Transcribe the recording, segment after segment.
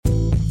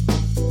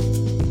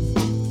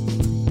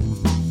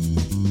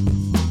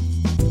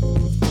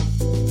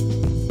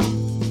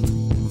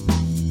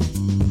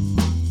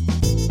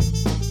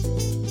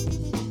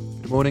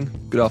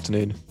morning, good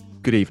afternoon,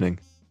 good evening,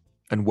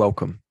 and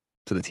welcome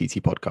to the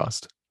TT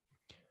podcast.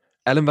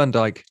 Ellen van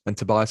Dijk and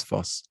Tobias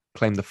Foss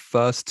claimed the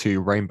first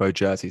two rainbow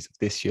jerseys of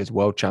this year's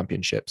World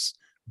Championships,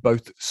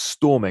 both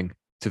storming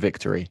to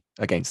victory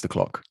against the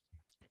clock.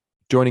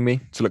 Joining me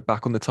to look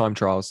back on the time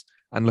trials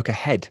and look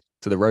ahead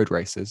to the road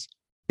races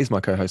is my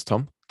co-host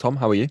Tom. Tom,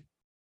 how are you?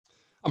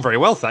 I'm very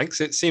well,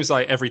 thanks. It seems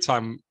like every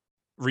time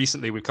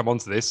recently we've come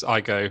onto this, I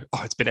go,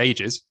 oh, it's been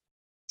ages.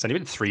 It's only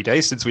been 3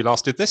 days since we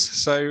last did this.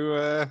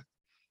 So,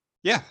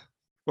 yeah,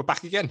 we're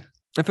back again.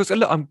 It feels,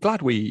 look, I'm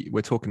glad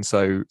we're talking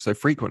so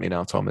frequently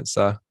now, Tom. It's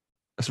a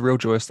real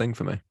joyous thing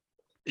for me.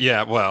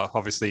 Yeah, well,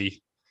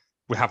 obviously,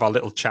 we have our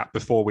little chat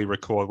before we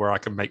record where I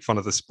can make fun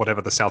of this,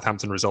 whatever the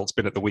Southampton result's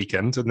been at the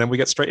weekend, and then we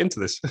get straight into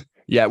this.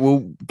 Yeah, we'll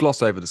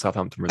gloss over the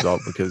Southampton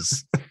result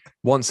because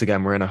once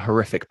again, we're in a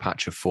horrific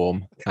patch of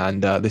form,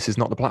 and this is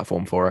not the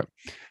platform for it.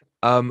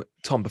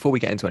 Tom, before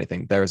we get into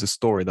anything, there is a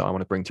story that I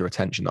want to bring to your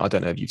attention that I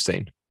don't know if you've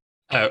seen.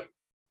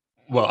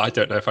 Well, I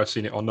don't know if I've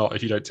seen it or not,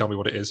 if you don't tell me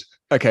what it is.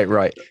 Okay,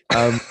 right.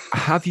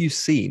 Have you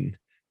seen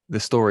the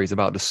stories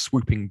about the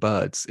swooping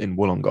birds in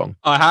Wollongong?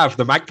 I have,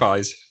 the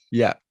magpies.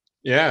 Yeah.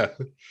 Yeah.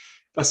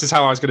 This is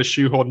how I was going to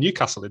shoehorn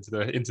Newcastle into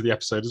the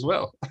episode as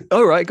well.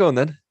 All right, go on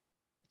then.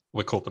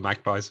 We're called the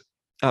magpies.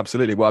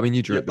 Absolutely. Well, I mean,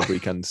 you drew it the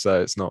weekend,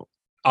 so it's not...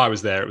 I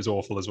was there. It was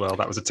awful as well.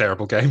 That was a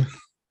terrible game.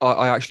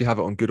 I actually have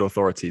it on good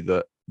authority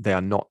that they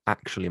are not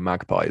actually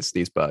magpies,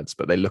 these birds,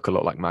 but they look a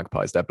lot like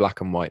magpies. They're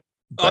black and white.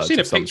 I've seen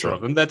a picture of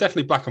them. They're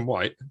definitely black and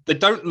white. They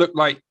don't look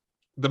like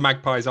the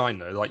magpies I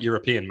know, like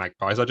European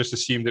magpies. I just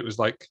assumed it was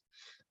like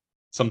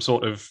some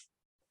sort of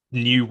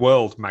New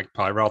World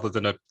magpie rather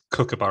than a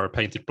kookaburra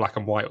painted black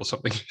and white or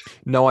something.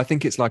 No, I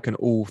think it's like an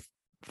all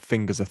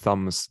fingers or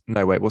thumbs.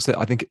 No, wait, what's it?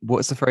 I think,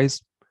 what's the phrase?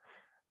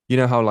 You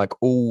know how like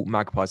all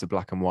magpies are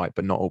black and white,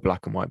 but not all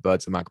black and white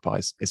birds are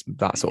magpies. It's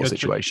that sort of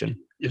situation.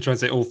 You're trying to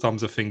say all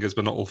thumbs are fingers,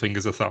 but not all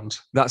fingers are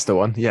thumbs. That's the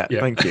one. Yeah.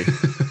 Thank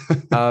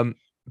you.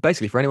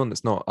 Basically, for anyone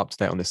that's not up to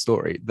date on this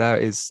story, there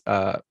is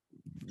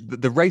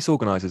the race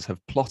organizers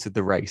have plotted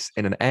the race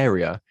in an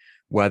area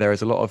where there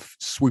is a lot of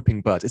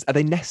swooping birds. Are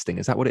they nesting?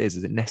 Is that what it is?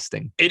 Is it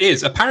nesting? It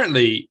is.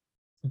 Apparently,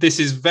 this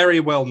is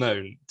very well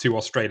known to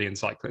Australian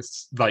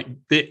cyclists. Like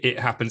it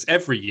happens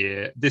every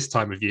year. This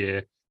time of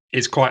year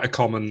is quite a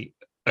common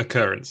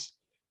occurrence.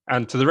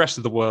 And to the rest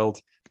of the world,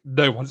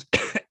 no one's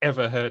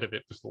ever heard of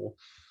it before.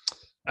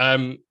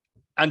 And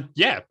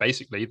yeah,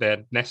 basically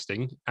they're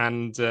nesting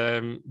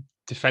and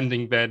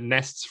defending their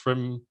nests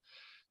from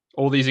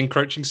all these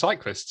encroaching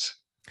cyclists.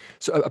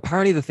 So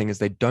apparently the thing is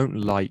they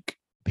don't like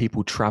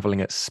people traveling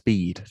at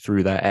speed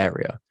through their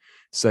area.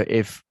 So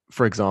if,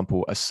 for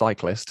example, a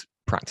cyclist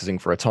practicing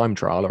for a time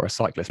trial or a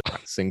cyclist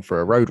practicing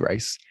for a road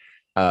race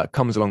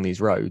comes along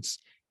these roads,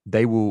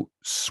 they will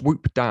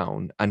swoop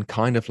down and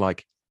kind of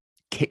like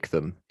kick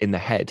them in the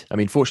head. I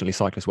mean, fortunately,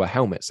 cyclists wear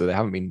helmets, so they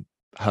haven't been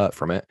hurt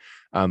from it.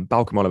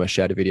 Bauke Mollema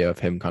shared a video of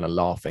him kind of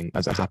laughing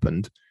as it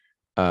happened.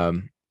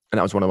 And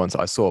that was one of the ones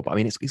that I saw. But I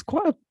mean, it's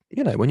quite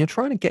a, when you're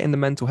trying to get in the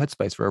mental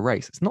headspace for a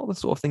race, it's not the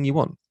sort of thing you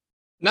want.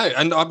 No,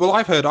 and I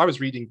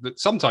was reading that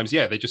sometimes,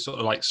 they just sort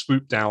of like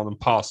swoop down and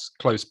pass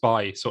close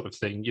by sort of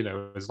thing,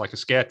 as like a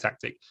scare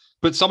tactic.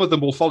 But some of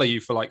them will follow you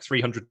for like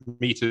 300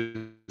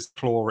 meters,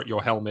 claw at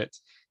your helmet,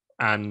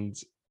 and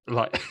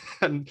like,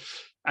 and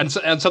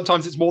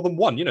sometimes it's more than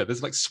one.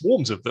 There's like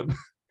swarms of them.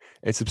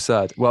 It's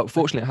absurd. Well,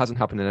 fortunately, it hasn't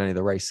happened in any of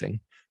the racing.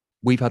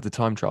 We've had the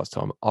time trials,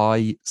 Tom.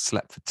 I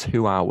slept for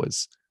 2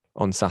 hours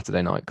on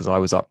Saturday night because I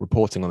was up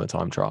reporting on the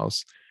time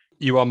trials.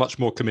 You are much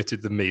more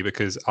committed than me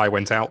because I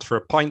went out for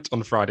a pint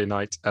on Friday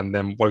night and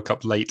then woke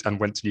up late and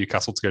went to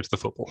Newcastle to go to the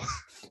football.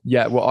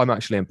 Yeah, well, I'm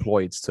actually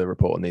employed to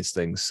report on these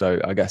things. So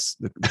I guess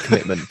the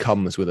commitment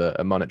comes with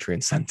a monetary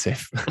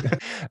incentive.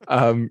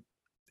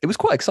 It was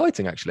quite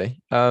exciting, actually.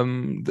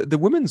 The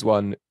women's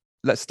one,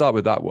 let's start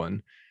with that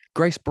one.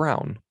 Grace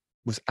Brown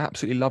was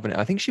absolutely loving it.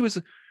 I think she was,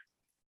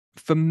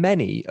 for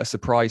many, a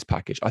surprise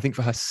package. I think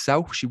for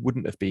herself, she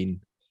wouldn't have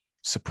been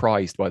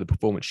surprised by the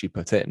performance she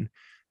put in.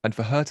 And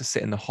for her to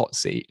sit in the hot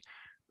seat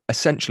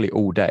essentially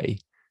all day,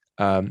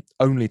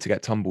 only to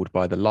get tumbled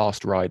by the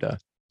last rider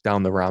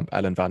down the ramp,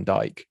 Ellen van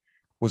Dijk,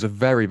 was a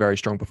very, very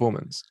strong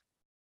performance.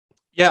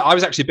 Yeah, I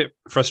was actually a bit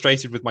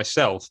frustrated with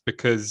myself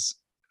because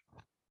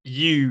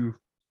you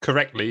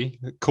correctly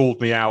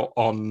called me out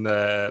on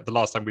the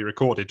last time we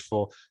recorded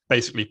for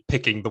basically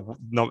picking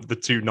the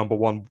two number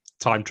one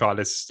time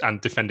trialists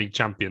and defending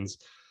champions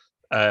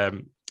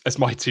as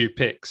my two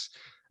picks.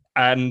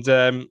 And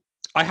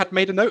I had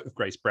made a note of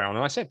Grace Brown,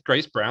 and I said,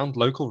 Grace Brown,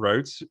 local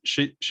roads,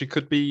 she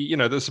could be,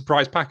 the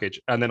surprise package.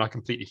 And then I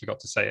completely forgot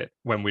to say it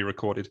when we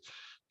recorded.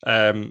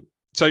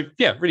 So,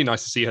 yeah, really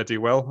nice to see her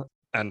do well.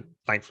 And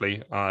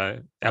thankfully,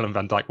 Ellen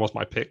van Dijk was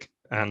my pick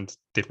and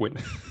did win.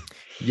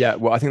 Yeah,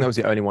 well, I think that was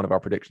the only one of our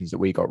predictions that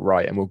we got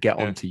right. And we'll get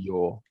on to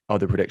your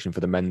other prediction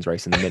for the men's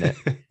race in a minute.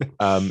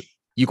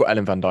 You got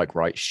Ellen van Dijk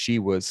right. She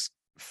was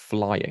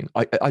flying.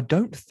 I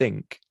don't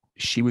think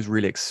she was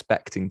really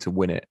expecting to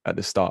win it at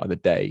the start of the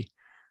day.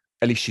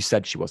 At least she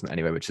said she wasn't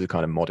anyway, which is a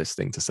kind of modest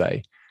thing to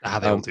say.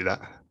 They all do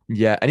that.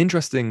 Yeah, an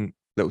interesting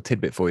little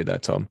tidbit for you there,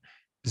 Tom.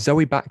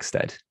 Zoe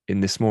Backstead in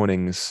this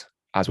morning's,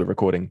 as we're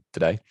recording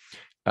today,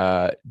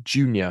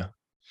 junior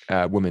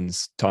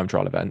women's time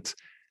trial event,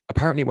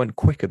 apparently went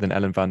quicker than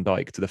Ellen van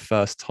Dijk to the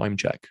first time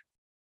check.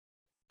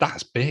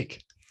 That's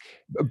big.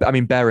 I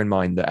mean, bear in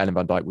mind that Ellen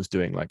van Dijk was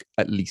doing like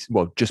at least,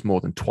 well, just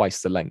more than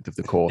twice the length of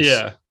the course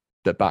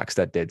that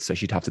Backstead did. So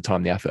she'd have to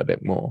time the effort a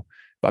bit more.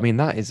 But I mean,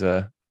 that is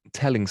a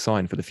telling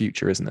sign for the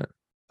future, isn't it?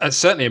 It's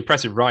certainly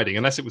impressive riding,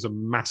 unless it was a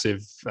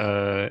massive,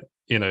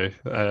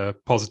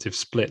 positive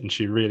split. And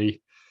she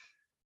really,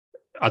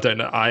 I don't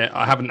know.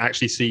 I haven't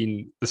actually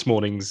seen this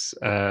morning's.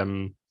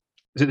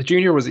 Is it the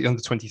junior or was it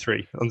under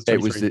 23?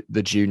 It was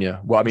the junior.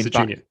 Well, I mean,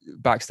 junior.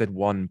 Backstead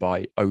won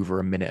by over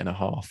a minute and a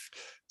half.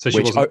 So she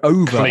wasn't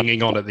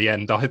clinging on at the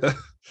end either.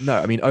 No,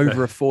 I mean,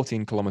 over a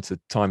 14-kilometer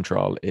time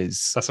trial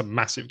that's a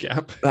massive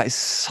gap. That is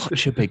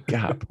such a big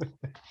gap.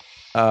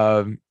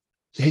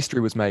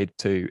 History was made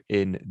too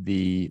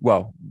we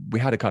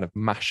had a kind of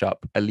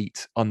mash-up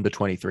elite under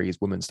 23s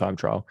women's time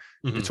trial.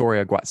 Mm-hmm.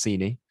 Vittoria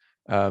Guazzini,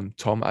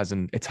 Tom, as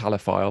an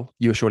Italophile,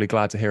 you were surely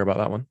glad to hear about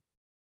that one.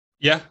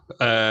 Yeah.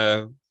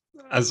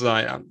 As you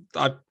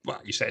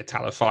say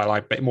Italophile,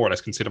 I more or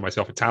less consider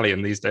myself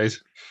Italian these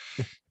days.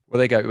 Well,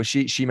 there you go. Well,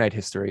 she made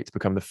history to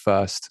become the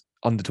first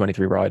under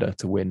 23 rider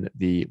to win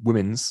the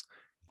women's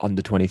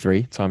under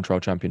 23 time trial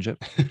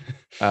championship.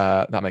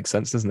 That makes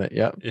sense, doesn't it?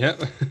 Yeah.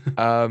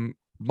 Yeah.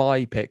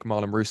 My pick,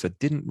 Marlon Russa,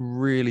 didn't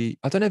really,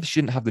 I don't know if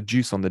she didn't have the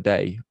juice on the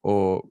day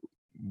or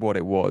what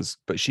it was,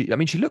 but she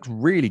looked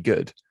really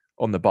good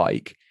on the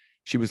bike.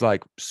 She was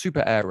like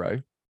super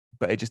aero,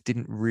 but it just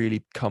didn't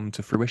really come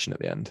to fruition at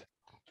the end.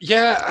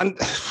 Yeah. And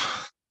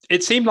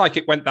it seemed like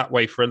it went that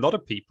way for a lot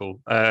of people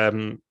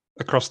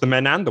across the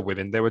men and the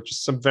women. There were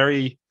just some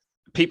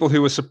people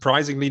who were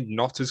surprisingly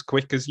not as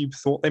quick as you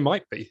thought they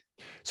might be.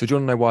 So do you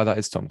want to know why that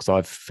is, Tom? Because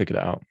I've figured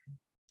it out.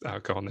 Oh,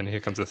 go on then.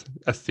 Here comes a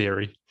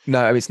theory.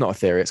 No, it's not a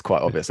theory. It's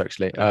quite obvious,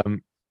 actually.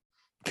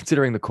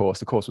 Considering the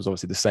course was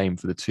obviously the same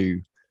for the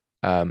two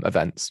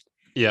events.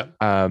 Yeah.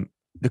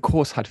 The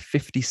course had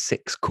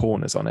 56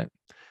 corners on it,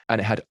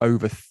 and it had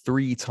over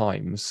 3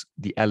 times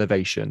the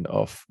elevation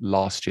of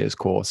last year's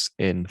course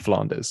in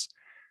Flanders.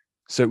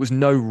 So it was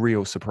no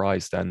real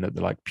surprise then that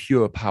the like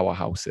pure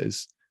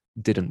powerhouses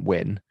didn't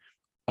win.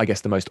 I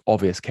guess the most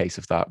obvious case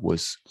of that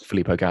was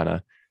Filippo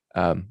Ganna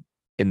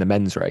in the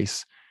men's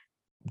race.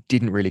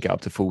 Didn't really get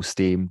up to full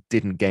steam,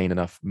 didn't gain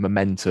enough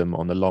momentum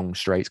on the long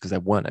straights because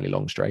there weren't any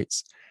long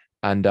straights,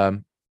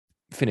 and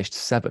finished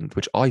 7th,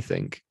 which I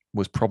think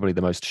was probably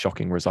the most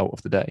shocking result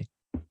of the day.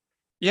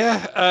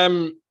 Yeah,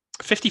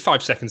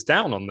 55 seconds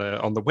down on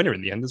the winner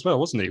in the end as well,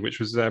 wasn't he? Which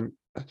was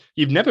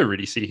you've never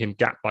really seen him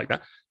gap like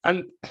that.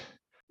 And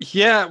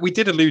yeah, we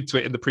did allude to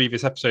it in the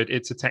previous episode.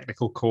 It's a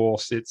technical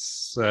course.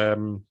 It's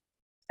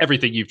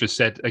everything you've just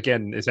said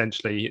again,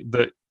 essentially,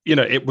 that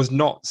it was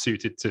not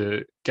suited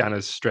to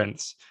Ganna's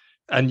strengths.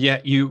 And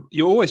yet you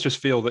always just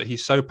feel that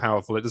he's so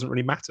powerful, it doesn't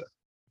really matter.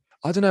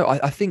 I don't know.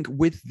 I think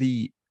with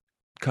the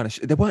kind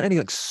of, there weren't any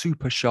like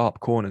super sharp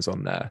corners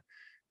on there,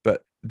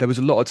 but there was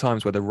a lot of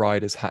times where the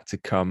riders had to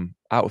come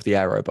out of the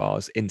aero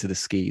bars into the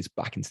skis,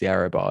 back into the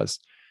aero bars.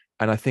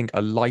 And I think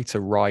a lighter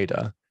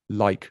rider,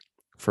 like,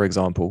 for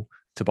example,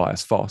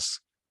 Tobias Foss,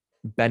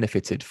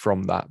 benefited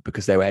from that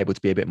because they were able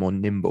to be a bit more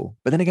nimble.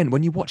 But then again,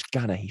 when you watch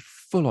Ganna, he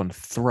full on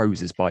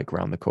throws his bike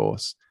around the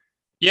course.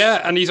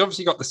 Yeah, and he's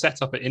obviously got the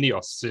setup at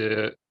Ineos.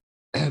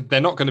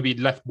 They're not going to be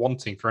left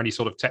wanting for any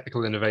sort of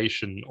technical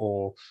innovation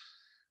or,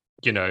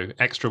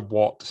 extra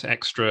watt,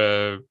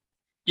 extra.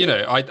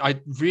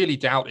 I really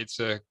doubt it's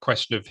a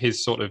question of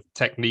his sort of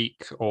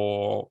technique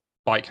or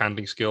bike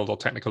handling skills or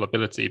technical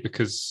ability,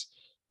 because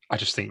I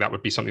just think that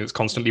would be something that's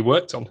constantly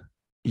worked on.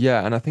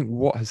 Yeah, and I think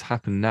what has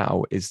happened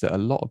now is that a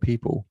lot of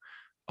people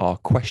are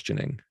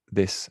questioning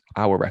this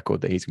hour record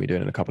that he's going to be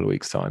doing in a couple of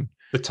weeks' time.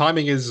 The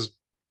timing is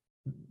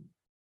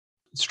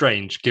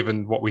strange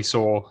given what we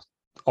saw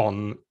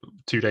on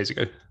 2 days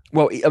ago.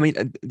 Well, I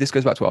mean, this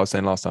goes back to what I was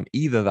saying last time.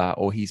 Either that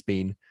or he's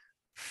been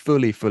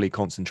fully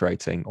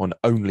concentrating on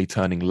only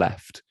turning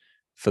left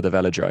for the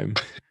velodrome.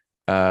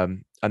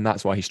 And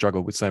that's why he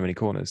struggled with so many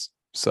corners.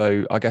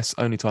 So I guess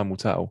only time will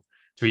tell.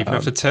 Do we even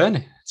have to turn?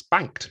 It's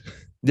banked.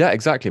 Yeah,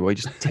 exactly. Well, you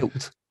just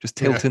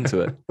tilt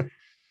into it.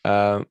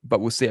 But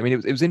we'll see. I mean,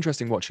 it was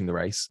interesting watching the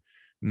race,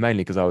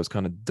 mainly because I was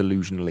kind of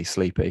delusionally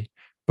sleepy,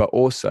 but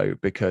also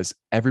because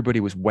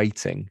everybody was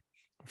waiting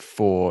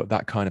for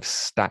that kind of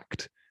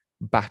stacked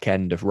back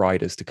end of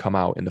riders to come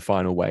out in the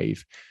final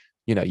wave.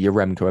 Your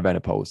Remco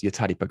Evenepoels, your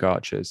Tadej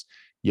Pogačars,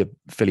 your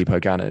Filippo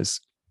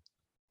Gannas.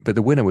 But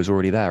the winner was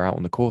already there out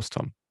on the course,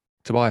 Tom.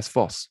 Tobias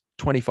Foss,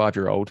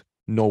 25-year-old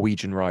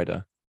Norwegian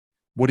rider.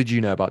 What did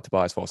you know about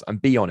Tobias Foss?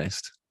 And be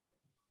honest.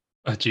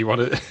 Do you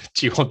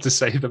want to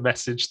say the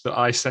message that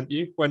I sent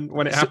you when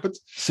it happened?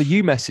 So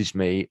you messaged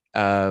me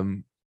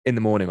in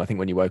the morning, I think,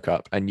 when you woke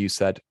up, and you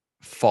said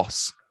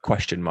Foss ?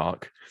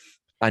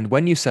 And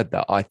when you said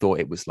that, I thought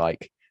it was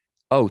like,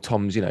 oh,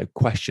 Tom's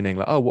questioning,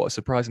 like, oh, what a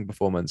surprising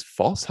performance.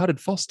 Foss? How did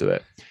Foss do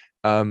it?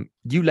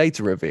 You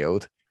later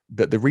revealed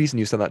that the reason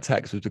you sent that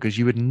text was because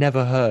you had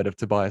never heard of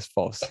Tobias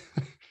Foss.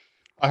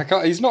 I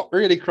can't. He's not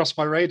really crossed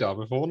my radar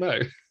before. No.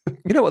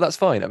 You know what? That's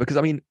fine because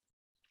I mean,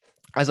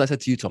 as I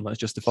said to you, Tom, that's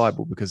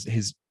justifiable because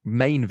his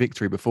main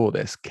victory before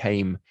this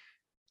came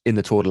in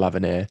the Tour de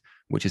l'Avenir,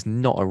 which is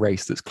not a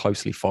race that's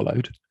closely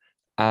followed.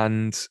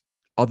 And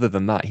other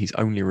than that, he's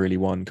only really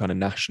won kind of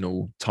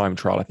national time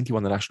trial. I think he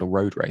won the national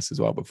road race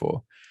as well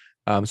before.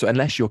 So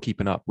unless you're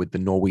keeping up with the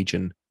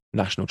Norwegian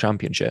national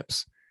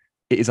championships,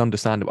 it is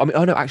understandable. I mean,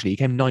 oh no, actually, he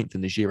came ninth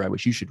in the Giro,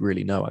 which you should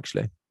really know,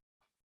 actually.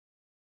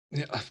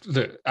 Yeah,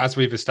 look, as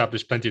we've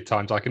established plenty of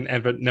times, I can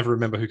never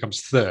remember who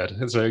comes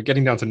third. So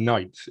getting down to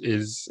ninth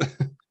is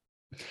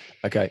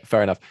Okay,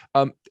 fair enough.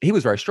 He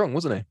was very strong,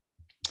 wasn't he?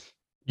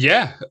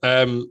 yeah.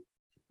 I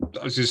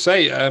was going to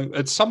say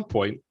at some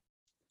point,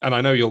 and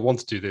I know you'll want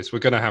to do this, we're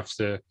going to have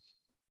to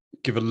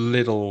give a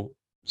little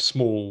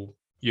small,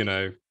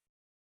 I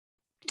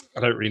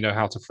don't really know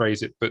how to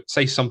phrase it, but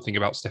say something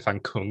about Stefan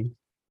Kung.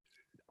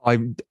 I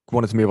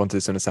wanted to move on to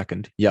this in a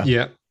second. Yeah.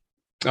 Yeah,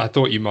 I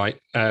thought you might,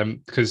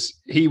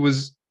 because he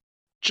was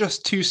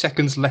just 2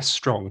 seconds less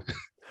strong.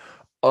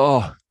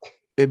 Oh,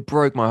 it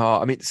broke my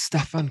heart. I mean,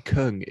 Stefan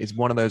Kung is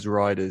one of those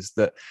riders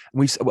that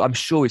I'm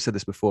sure we've said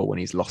this before when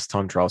he's lost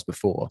time trials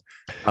before.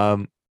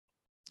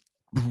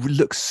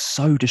 Looks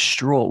so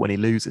distraught when he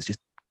loses, just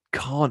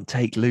can't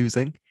take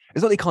losing.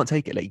 It's not that he can't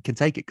take it, like he can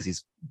take it because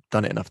he's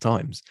done it enough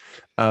times.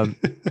 But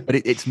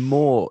it's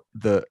more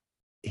that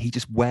he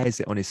just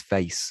wears it on his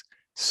face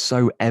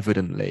so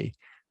evidently.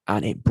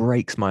 And it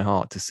breaks my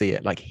heart to see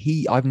it. Like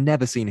I've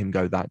never seen him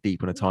go that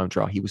deep on a time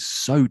trial. He was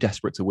so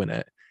desperate to win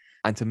it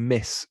and to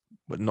miss,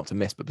 but not to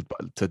miss, but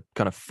to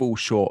kind of fall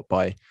short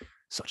by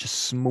such a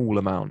small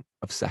amount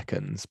of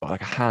seconds, by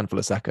like a handful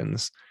of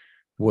seconds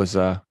was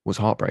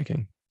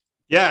heartbreaking.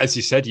 Yeah, as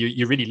you said,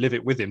 you really live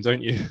it with him,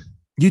 don't you?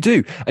 You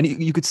do. And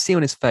you could see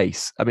on his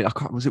face. I mean,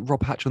 was it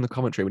Rob Hatcher on the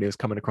commentary when he was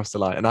coming across the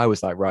line? And I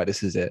was like, right,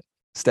 this is it.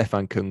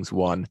 Stefan Kung's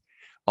won.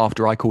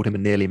 After I called him a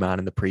nearly man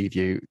in the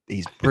preview,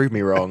 he's proved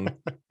me wrong.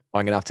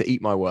 I'm going to have to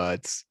eat my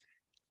words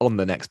on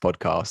the next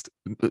podcast.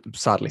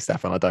 Sadly,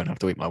 Stefan, I don't have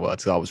to eat my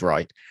words. I was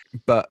right.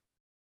 But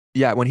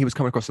yeah, when he was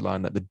coming across the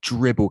line, that the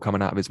dribble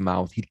coming out of his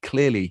mouth, he'd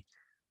clearly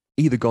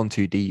either gone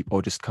too deep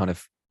or just kind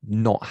of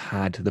not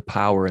had the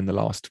power in the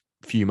last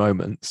few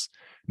moments.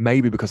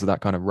 Maybe because of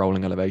that kind of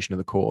rolling elevation of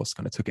the course,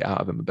 kind of took it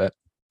out of him a bit.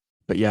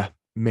 But yeah,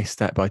 missed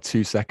that by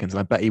 2 seconds. And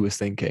I bet he was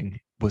thinking,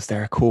 was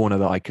there a corner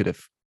that I could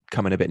have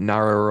come in a bit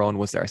narrower on?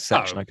 Was there a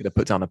section I could have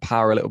put down the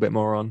power a little bit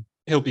more on?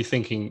 He'll be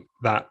thinking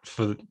that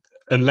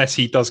unless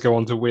he does go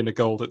on to win a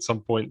gold at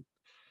some point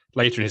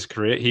later in his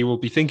career, he will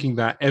be thinking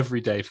that every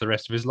day for the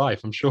rest of his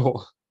life, I'm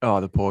sure. Oh,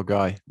 the poor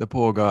guy. The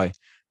poor guy.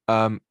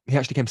 He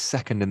actually came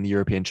second in the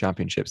European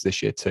Championships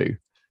this year too,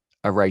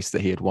 a race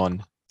that he had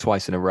won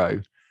twice in a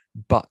row.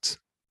 But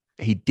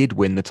he did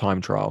win the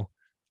time trial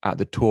at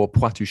the Tour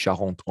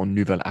Poitou-Charentes en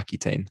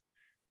Nouvelle-Aquitaine.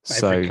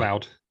 Every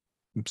cloud.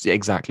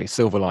 Exactly.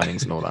 Silver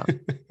linings and all that.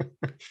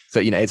 So,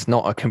 it's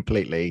not a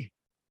completely,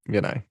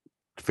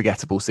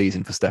 forgettable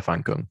season for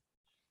Stefan Kung.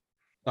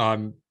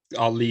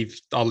 I'll leave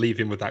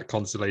him with that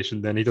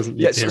consolation then. He doesn't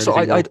need to hear so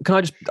anything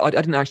I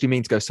didn't actually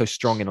mean to go so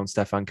strong in on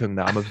Stefan Kung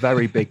there. I'm a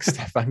very big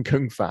Stefan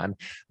Kung fan,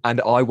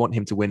 and I want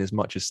him to win as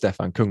much as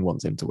Stefan Kung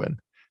wants him to win.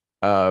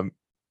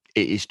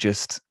 It is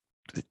just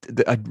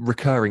a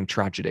recurring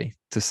tragedy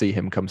to see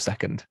him come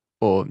second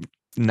or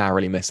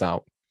narrowly miss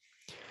out.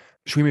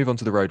 Should we move on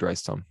to the road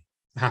race, Tom?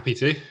 Happy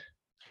to.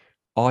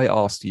 I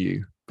asked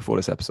you before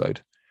this episode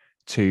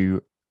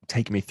to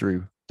take me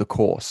through the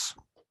course.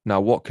 Now,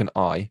 what can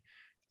I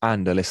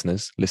and the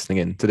listeners listening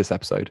in to this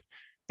episode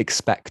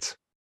expect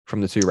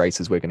from the two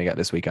races we're going to get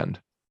this weekend?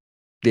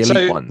 The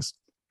elite ones.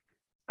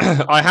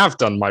 I have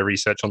done my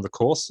research on the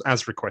course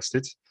as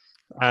requested,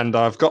 and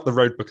I've got the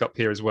road book up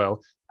here as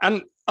well.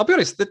 And I'll be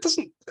honest,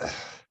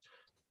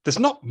 there's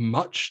not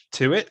much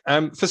to it.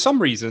 For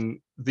some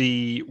reason,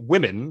 the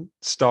women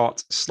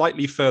start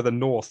slightly further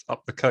north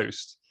up the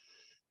coast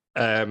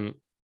than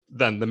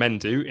the men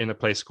do, in a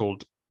place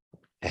called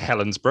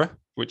Helensburgh,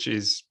 which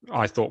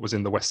I thought was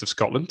in the west of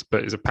Scotland,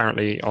 but is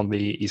apparently on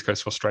the east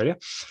coast of Australia.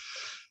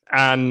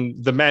 And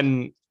the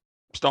men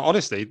start,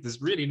 honestly,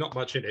 there's really not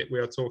much in it. We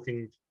are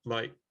talking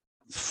like,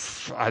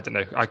 I don't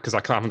know, because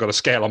I haven't got a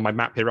scale on my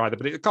map here either,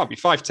 but it can't be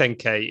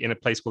 5-10K in a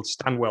place called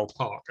Stanwell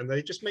Park. And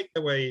they just make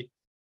their way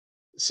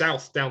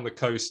south down the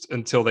coast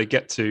until they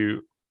get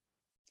to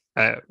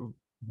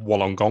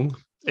Wollongong.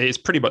 It's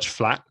pretty much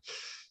flat.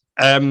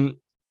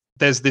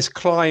 There's this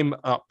climb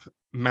up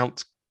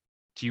Mount,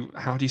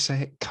 how do you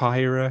say it?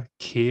 Kira,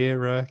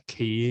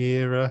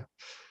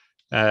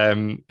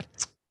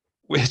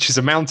 which is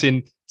a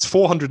mountain. It's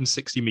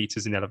 460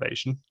 meters in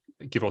elevation,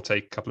 give or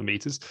take a couple of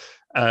meters,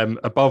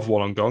 above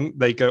Wollongong.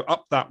 They go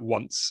up that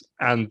once,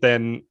 and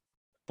then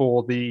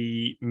for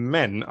the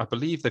men, I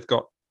believe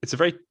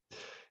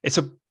it's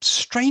a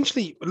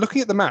strangely,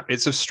 looking at the map,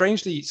 it's a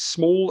strangely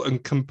small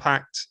and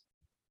compact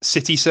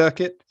city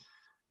circuit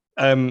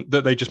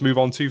that they just move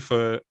on to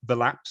for the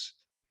laps.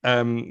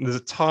 There's a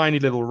tiny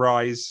little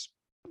rise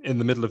in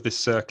the middle of this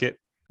circuit,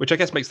 which I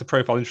guess makes the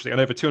profile interesting.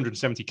 And over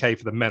 270K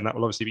for the men, that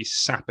will obviously be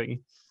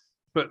sapping.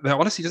 but there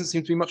honestly doesn't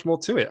seem to be much more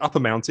to it. Up a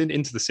mountain,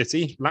 into the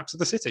city, laps of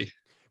the city.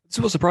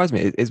 So what surprised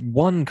me is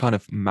one kind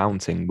of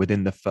mounting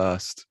within the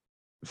first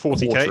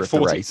 40k, quarter of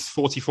 40, the race.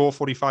 44,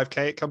 45k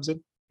it comes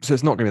in. So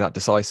it's not going to be that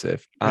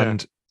decisive. Yeah.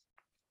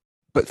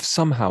 But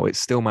somehow it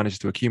still manages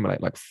to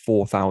accumulate like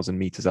 4,000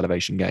 meters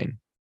elevation gain.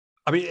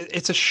 I mean,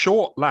 it's a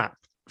short lap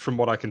from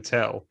what I can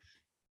tell.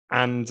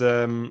 And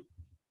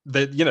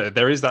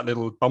there is that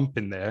little bump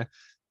in there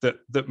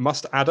that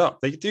must add up.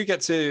 They do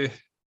get to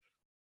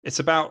it's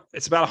about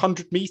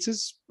 100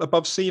 meters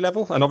above sea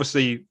level, and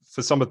obviously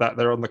for some of that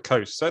they're on the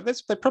coast. So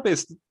there's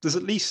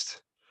at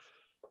least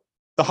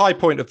the high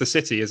point of the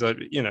city is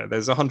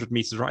there's 100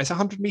 meters, right? Is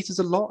 100 meters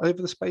a lot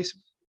over the space?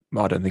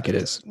 I don't think it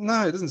is.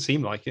 No, it doesn't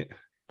seem like it.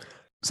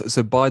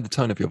 So by the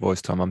tone of your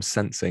voice, Tom, I'm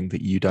sensing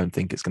that you don't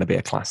think it's going to be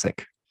a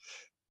classic.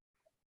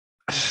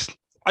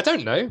 I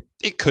don't know.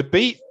 It could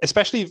be,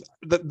 especially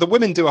the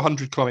women do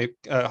 100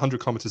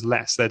 kilometers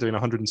less. They're doing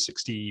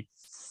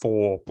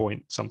 164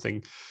 point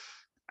something,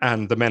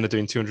 and the men are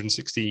doing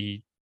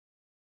 260,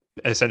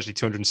 essentially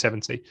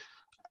 270.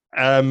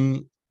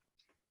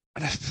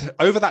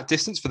 Over that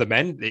distance for the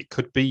men, it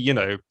could be,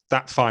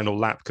 that final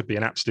lap could be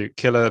an absolute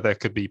killer. There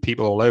could be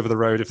people all over the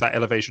road if that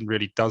elevation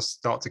really does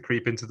start to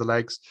creep into the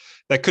legs.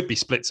 There could be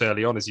splits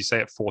early on, as you say,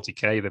 at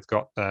 40k. They've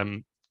got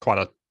quite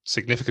a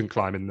significant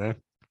climb in there.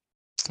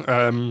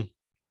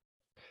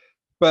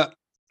 But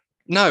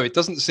no, it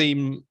doesn't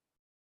seem.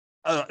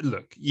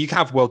 Look, you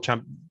have world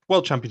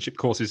championship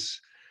courses.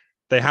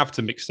 They have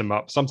to mix them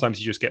up. Sometimes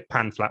you just get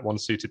pan flat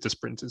ones suited to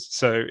sprinters.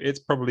 So it's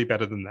probably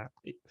better than that,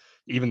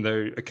 even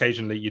though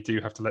occasionally you do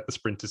have to let the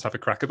sprinters have a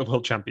crack at the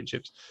world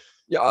championships.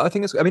 Yeah, I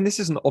think this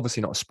isn't obviously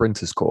not a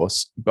sprinters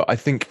course, but I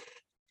think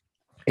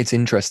it's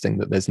interesting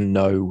that there's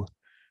no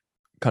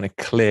kind of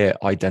clear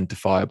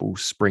identifiable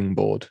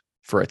springboard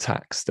for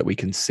attacks that we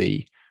can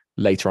see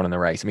later on in the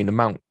race. I mean, the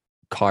Mount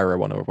Cairo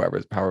one, or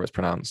however it's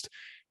pronounced,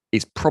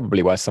 is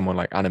probably where someone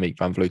like Annemiek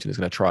van Vleuten is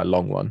going to try a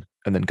long one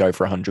and then go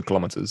for 100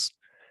 kilometers.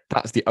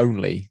 That's the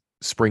only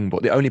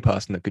springboard, the only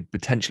person that could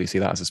potentially see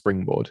that as a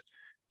springboard.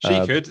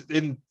 She could.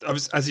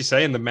 As you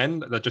say, in the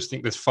men, I just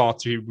think there's far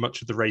too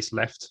much of the race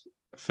left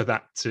for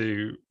that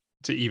to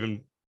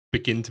even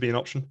begin to be an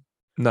option.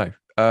 No.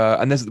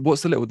 And there's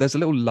a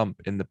little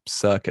lump in the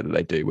circuit that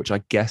they do, which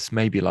I guess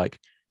maybe like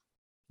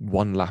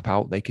one lap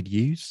out they could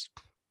use.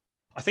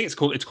 I think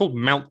it's called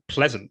Mount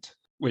Pleasant,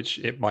 which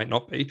it might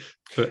not be.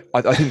 But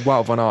I think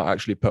Wout van Aert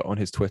actually put on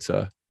his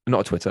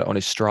on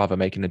his Strava,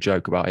 making a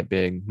joke about it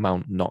being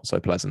Mount Not So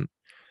Pleasant.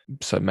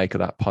 So make of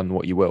that pun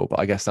what you will, but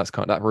I guess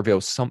that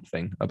reveals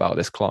something about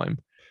this climb.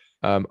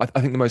 I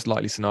think the most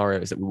likely scenario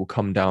is that we will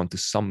come down to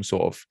some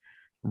sort of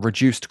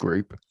reduced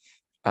group,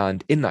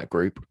 and in that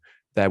group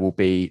there will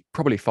be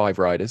probably 5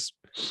 riders,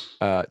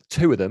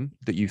 2 of them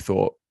that you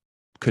thought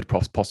could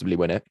possibly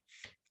win it,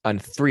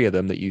 and 3 of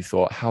them that you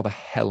thought, how the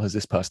hell has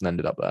this person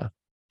ended up there?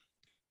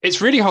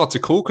 It's really hard to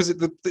call because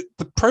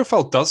the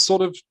profile does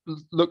sort of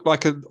look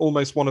like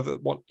almost one of the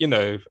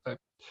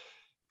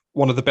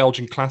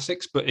Belgian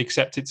classics, but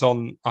except it's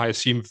on, I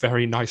assume,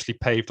 very nicely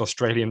paved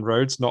Australian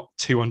roads, not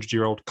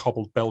 200-year-old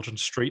cobbled Belgian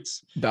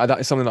streets. That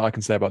is something that I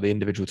can say about the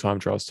individual time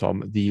trials,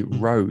 Tom. The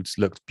roads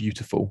looked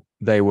beautiful.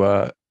 They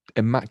were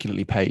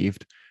immaculately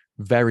paved,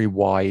 very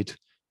wide.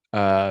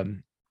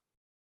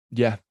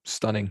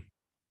 Stunning,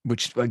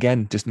 which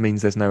again just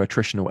means there's no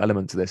attritional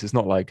element to this. It's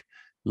not like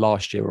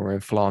last year when we were in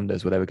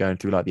Flanders where they were going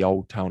through like the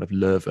old town of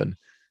Leuven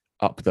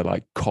up the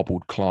like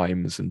cobbled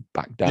climbs and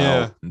back down.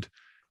 Yeah. And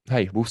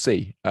hey, we'll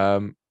see.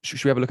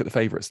 Should we have a look at the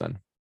favourites then?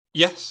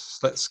 Yes,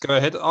 let's go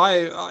ahead.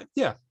 Are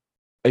you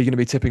going to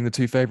be tipping the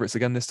 2 favourites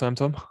again this time,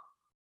 Tom?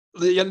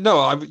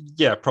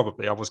 Yeah,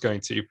 probably. I was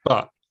going to,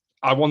 but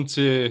I want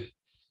to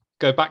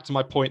go back to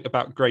my point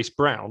about Grace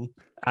Brown.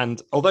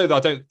 And although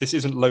this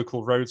isn't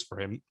local roads for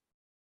him,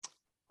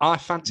 I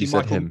fancy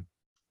Michael. Him.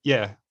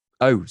 Yeah.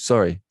 Oh,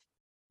 sorry.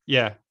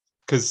 Yeah,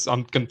 because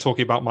I'm going to talk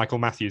about Michael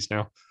Matthews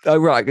now. Oh,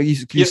 right.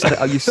 You set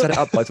it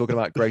up by talking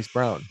about Grace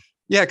Brown.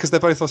 Yeah, because they're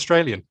both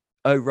Australian.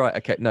 Oh, right.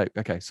 Okay. No.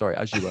 Okay. Sorry.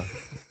 As you were.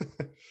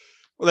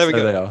 Well, there we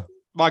go. They are.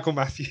 Michael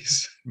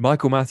Matthews.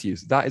 Michael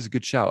Matthews. That is a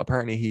good shout.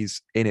 Apparently,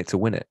 he's in it to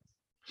win it.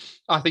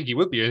 I think he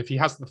would be. If he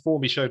has the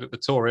form he showed at the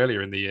Tour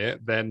earlier in the year,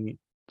 then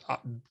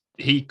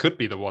he could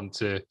be the one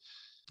to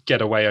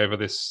get away over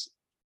this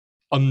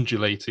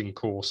undulating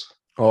course.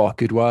 Oh,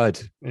 good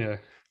word. Yeah.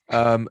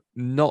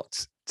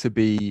 Not to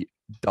be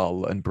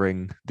dull and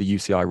bring the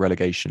UCI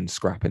relegation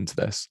scrap into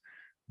this,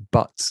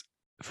 but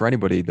for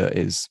anybody that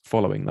is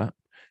following that,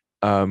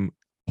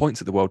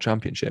 points at the World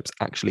Championships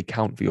actually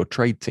count for your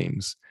trade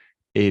teams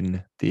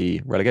in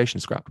the relegation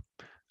scrap.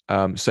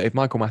 So if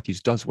Michael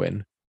Matthews does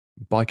win,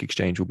 Bike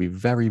Exchange will be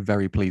very,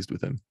 very pleased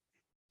with him.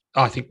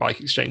 I think Bike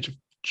Exchange have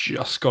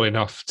just got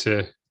enough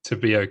to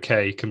be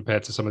okay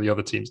compared to some of the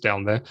other teams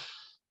down there.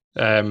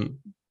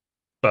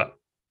 But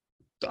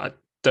I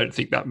don't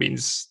think that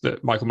means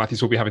that Michael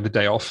Matthews will be having the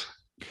day off.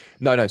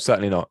 No,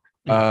 certainly not.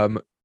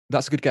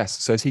 That's a good guess.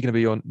 So is he going to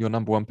be your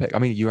number 1 pick? I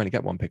mean, you only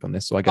get 1 pick on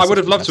this, so I guess I would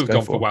have loved to have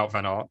gone for Wout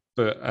van Aert,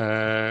 but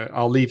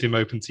I'll leave him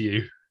open to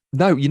you.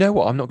 No, you know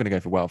what? I'm not going to go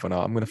for Wout van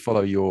Aert. I'm going to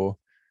follow your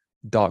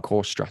dark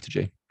horse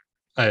strategy.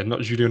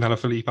 Not Julian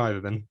Alaphilippe either.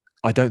 Then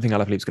I don't think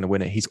Alaphilippe's going to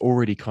win it. He's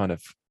already kind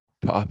of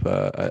put up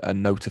a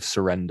note of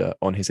surrender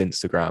on his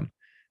Instagram.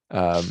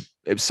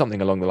 It was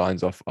something along the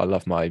lines of, I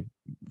love my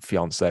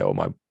fiance or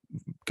my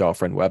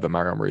girlfriend, whatever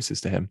Marion Roos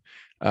is to him.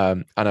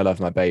 And I love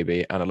my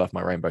baby and I love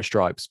my rainbow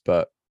stripes,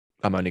 but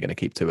I'm only going to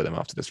keep two of them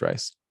after this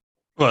race.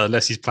 well,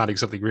 unless he's planning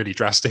something really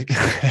drastic.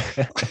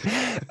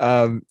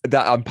 That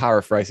I'm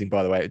paraphrasing,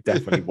 by the way. It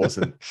definitely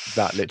wasn't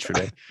that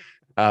literally.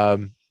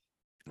 Tadej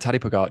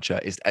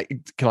Pogacar is.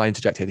 Can I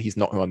interject here? He's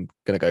not who I'm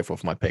going to go for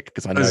my pick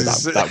because I know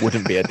that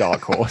wouldn't be a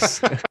dark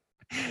horse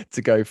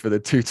to go for the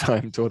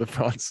two-time Tour de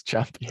France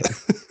champion.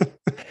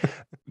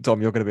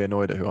 Tom, you're going to be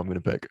annoyed at who I'm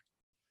going to pick.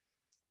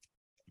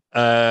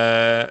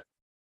 Are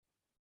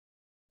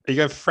you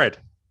going for Fred?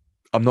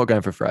 I'm not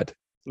going for Fred.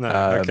 No.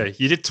 Okay.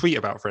 You did tweet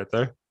about Fred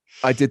though.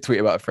 I did tweet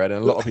about Fred,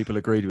 and a lot of people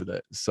agreed with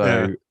it.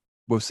 So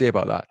we'll see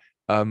about that.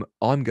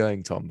 I'm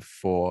going, Tom,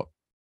 for.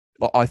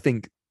 I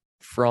think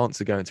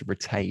France are going to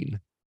retain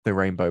the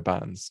rainbow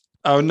bands.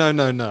 Oh no.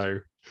 And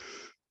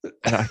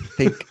I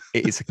think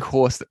it is a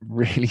course that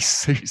really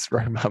suits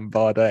Romain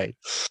Bardet.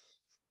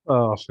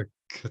 Oh, for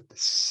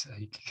goodness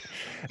sake!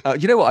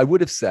 You know what? I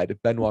would have said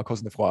Benoit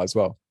Cosnefroy as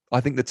well. I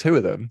think the two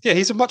of them. Yeah,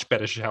 he's a much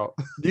better shout.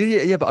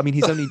 Yeah. But I mean,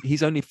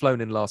 he's only flown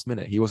in last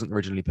minute. He wasn't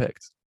originally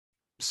picked,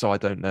 so I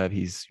don't know if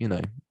he's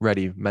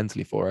ready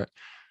mentally for it.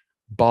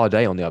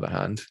 Bardet, on the other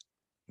hand,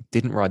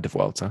 didn't ride the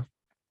Vuelta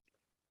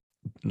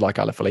like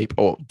Alaphilippe,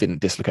 or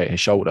didn't dislocate his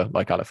shoulder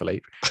like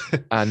Alaphilippe,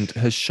 and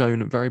has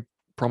shown very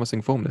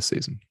promising form this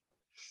season.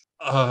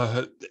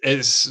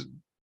 It's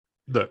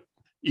look.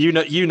 You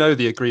know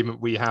the agreement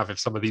we have if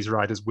some of these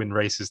riders win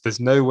races. There's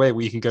no way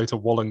we can go to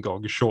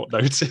Wollongong short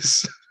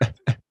notice.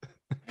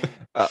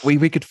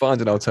 We could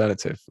find an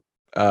alternative.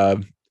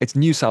 It's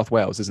New South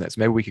Wales, isn't it? So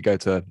maybe we could go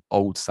to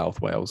Old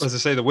South Wales. As I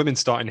say, the women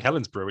start in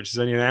Helensburgh, which is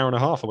only an hour and a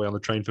half away on the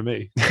train for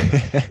me.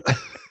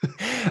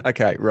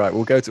 Okay, right.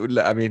 We'll go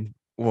to. I mean,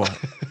 what?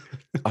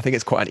 I think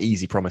it's quite an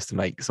easy promise to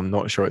make because I'm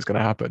not sure it's going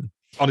to happen.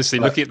 Honestly,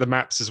 looking at the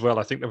maps as well,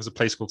 I think there was a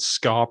place called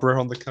Scarborough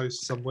on the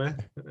coast somewhere.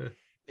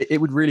 It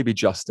would really be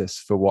justice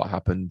for what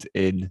happened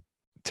in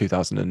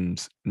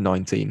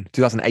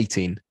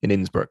 2018 in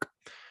Innsbruck,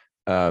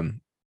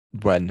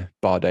 when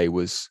Bardet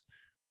was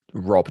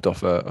robbed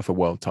of a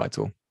world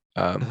title.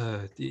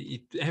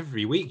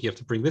 Every week you have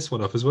to bring this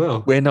one up as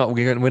well. We're not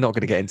going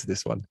to get into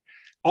this one.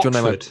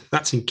 Oxford,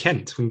 that's in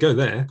Kent. We can go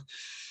there.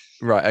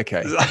 Right.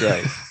 Okay.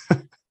 Great.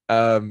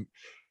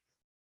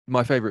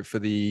 My favourite for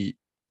the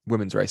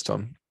women's race,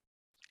 Tom,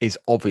 is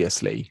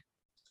obviously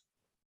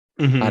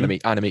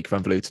Annemiek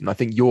van Vleuten. I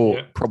think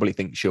probably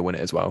think she'll win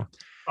it as well.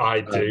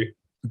 I do.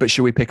 But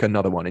should we pick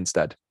another one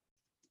instead?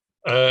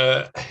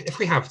 If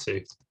we have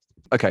to.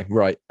 Okay,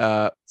 right.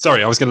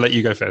 Sorry, I was going to let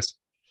you go first.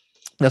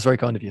 That's very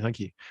kind of you. Thank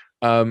you.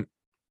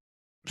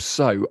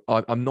 So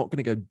I'm not going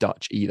to go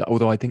Dutch either,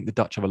 although I think the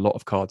Dutch have a lot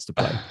of cards to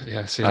play.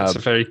 It's a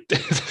very...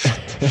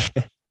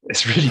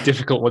 It's really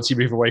difficult once you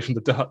move away from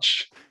the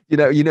Dutch.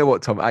 You know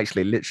what, Tom?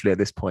 Actually, literally at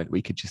this point,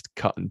 we could just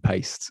cut and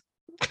paste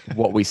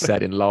what we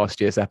said in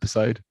last year's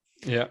episode.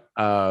 Yeah.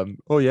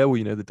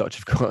 The Dutch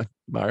have got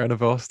Marianne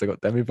Vos, they got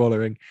Demi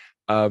Vollering.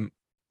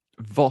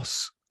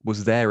 Vos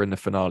was there in the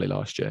finale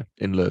last year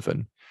in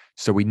Leuven,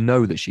 so we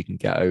know that she can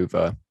get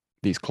over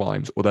these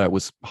climbs. Although it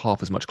was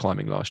half as much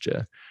climbing last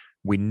year,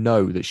 we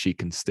know that she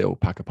can still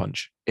pack a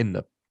punch in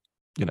the,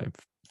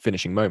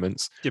 finishing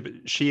moments. Yeah,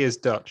 but she is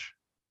Dutch.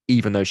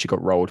 Even though she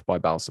got rolled by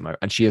Balsamo,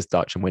 and she is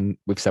Dutch, and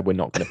we've said we're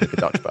not going to pick a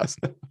Dutch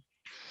person.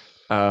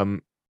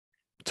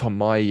 Tom,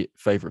 my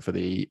favourite for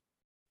the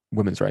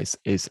women's race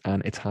is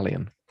an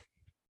Italian.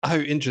 Oh,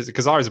 interesting.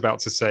 Because I was about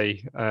to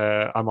say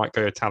I might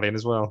go Italian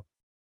as well.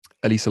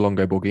 Elisa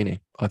Longo Borghini.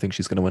 I think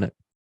she's going to win it.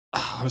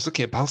 Oh, I was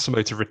looking at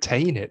Balsamo to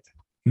retain it.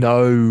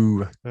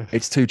 No,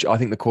 it's too. I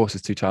think the course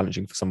is too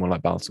challenging for someone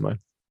like Balsamo.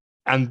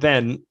 And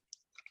then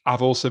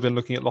I've also been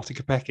looking at Lotte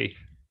Kopecky.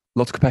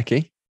 Lotte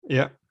Kopecky?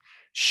 Yeah.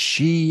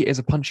 She is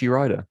a punchy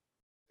rider.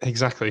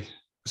 Exactly.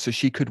 So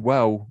she could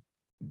well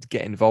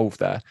get involved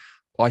there.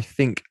 I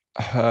think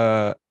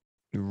her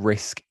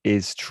risk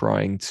is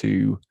trying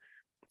to...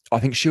 I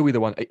think she'll be the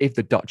one... If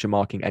the Dutch are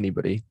marking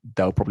anybody,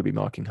 they'll probably be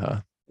marking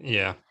her.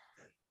 Yeah.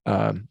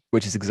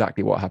 Which is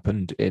exactly what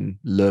happened in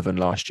Leuven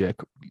last year.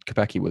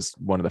 Kopecky was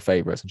one of the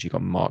favourites and she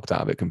got marked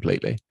out of it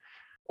completely.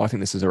 I think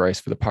this is a race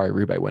for the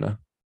Paris-Roubaix winner,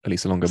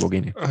 Elisa Longo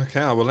Borghini.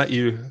 Okay, I will let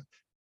you...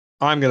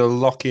 I'm going to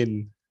lock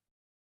in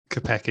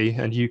Kopecky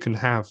and you can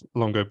have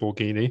Longo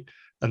Borghini,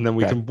 and then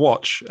we can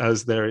watch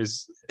as there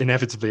is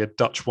inevitably a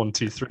Dutch 1,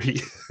 2, 3.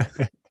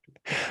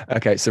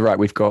 Okay, so right,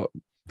 we've got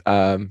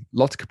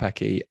Lotte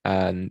Kopecky,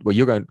 and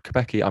you're going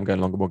Kopecky, I'm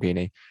going Longo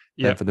Borghini.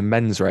 Yeah. For the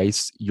men's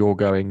race, you're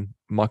going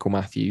Michael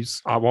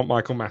Matthews. I want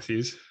Michael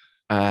Matthews.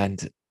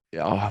 And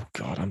oh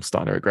god, I'm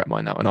starting to regret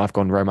mine now. And I've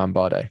gone Romain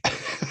Bardet.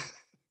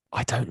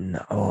 I don't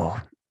know. Oh,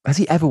 has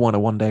he ever won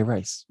a one-day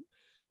race?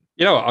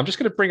 You know what? I'm just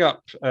going to bring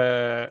up.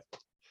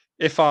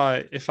 If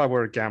I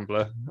were a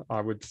gambler,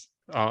 I would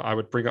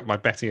bring up my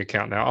betting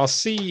account now. I'll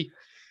see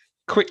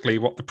quickly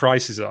what the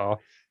prices are,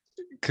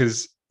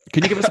 because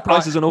Can you give us the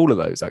prices on all of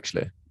those,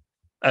 actually?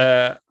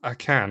 I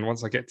can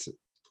once I get to.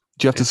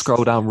 Do you have to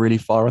scroll down really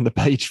far on the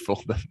page for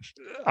them?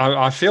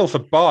 I feel for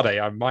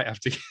Bardet, I might have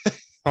to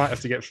might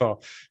have to get far.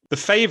 The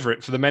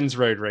favourite for the men's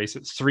road race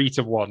at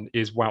 3-1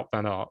 is Wout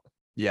van Aert.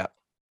 Yeah.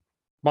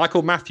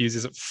 Michael Matthews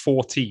is at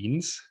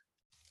 14s.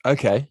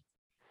 Okay.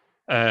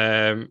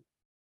 I'm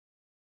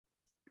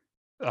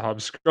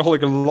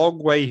scrolling a long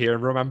way here,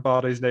 and Romain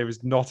Bardet's name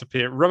is not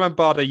appearing. Romain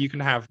Bardet, you can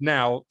have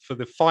now for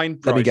the fine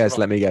price.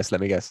 Let me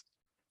guess.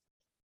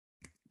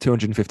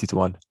 250 to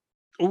 1.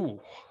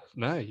 Oh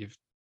no,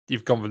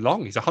 you've gone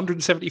long. He's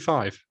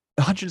 175.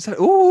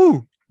 170.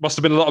 Ooh. Must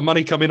have been a lot of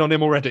money coming on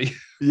him already.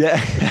 Yeah.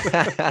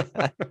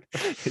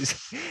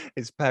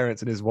 his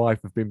parents and his wife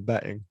have been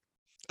betting.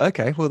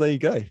 Okay, well, there you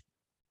go.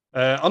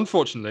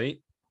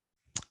 Unfortunately,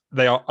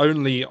 they are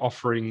only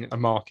offering a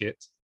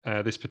market,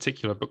 this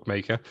particular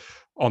bookmaker,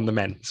 on the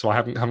men. So I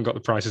haven't got the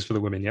prices for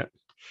the women yet.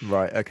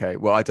 Right. Okay.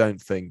 Well, I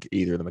don't think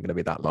either of them are going to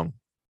be that long.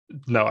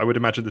 No, I would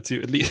imagine the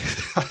two. At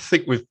least I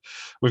think we've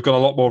got a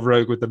lot more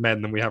rogue with the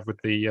men than we have with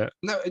the.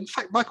 No, in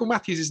fact, Michael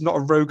Matthews is not a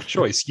rogue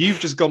choice. You've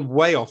just gone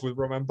way off with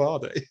Romain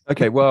Bardet.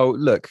 Okay. Well,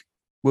 look,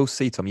 we'll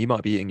see, Tom. You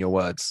might be eating your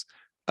words.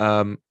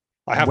 I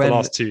have the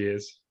last 2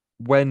 years.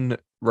 When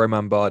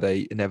Romain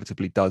Bardet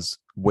inevitably does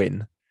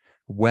win,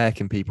 where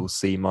can people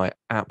see my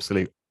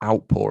absolute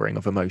outpouring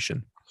of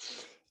emotion?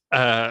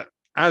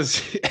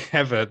 As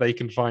ever, they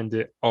can find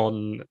it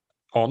on.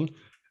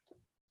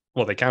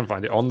 Well, they can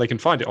find it on. They can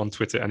find it on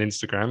Twitter and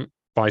Instagram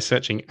by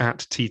searching at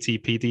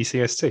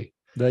TTPDCST.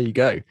 There you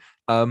go.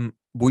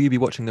 Will you be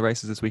watching the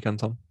races this weekend,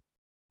 Tom?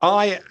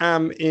 I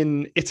am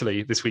in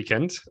Italy this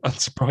weekend,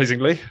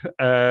 unsurprisingly.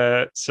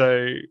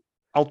 So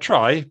I'll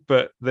try,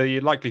 but the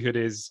likelihood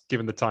is,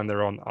 given the time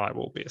they're on, I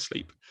will be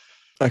asleep.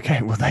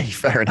 Okay, well,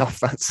 fair enough.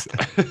 That's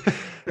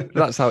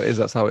how it is.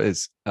 That's how it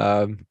is.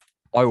 I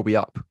will be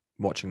up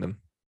watching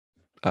them.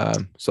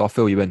 So I'll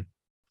fill you in.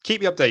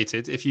 Keep me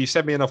updated. If you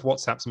send me enough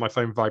WhatsApps and my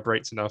phone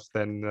vibrates enough,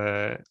 then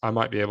I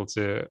might be able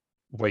to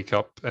wake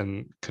up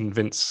and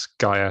convince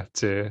Gaia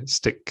to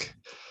stick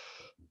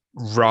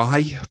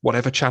Rai,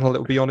 whatever channel it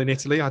will be on in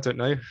Italy. I don't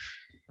know.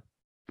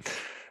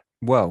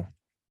 Well,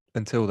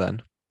 until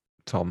then,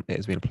 Tom, it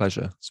has been a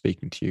pleasure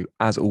speaking to you,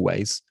 as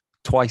always.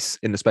 Twice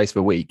in the space of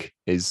a week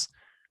is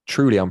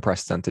truly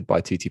unprecedented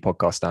by TT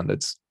podcast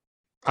standards.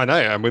 I know,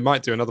 and we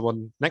might do another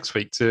one next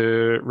week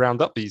to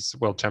round up these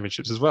World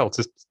Championships as well,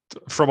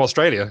 from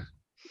Australia.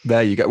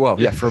 There you go.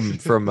 Well, yeah, from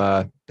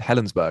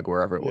Helensburgh,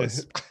 wherever it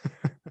was.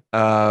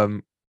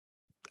 And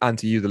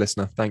to you, the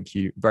listener, thank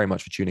you very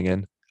much for tuning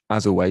in.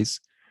 As always,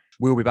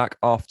 we'll be back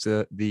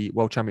after the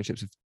World Championships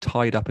have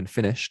tied up and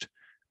finished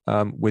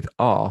with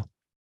our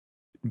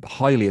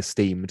highly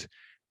esteemed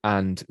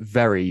and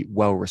very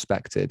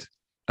well-respected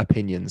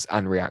opinions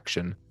and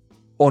reaction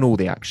on all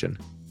the action.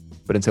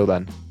 But until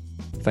then,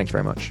 thank you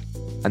very much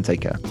and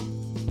take care.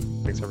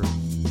 Thanks,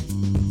 everyone.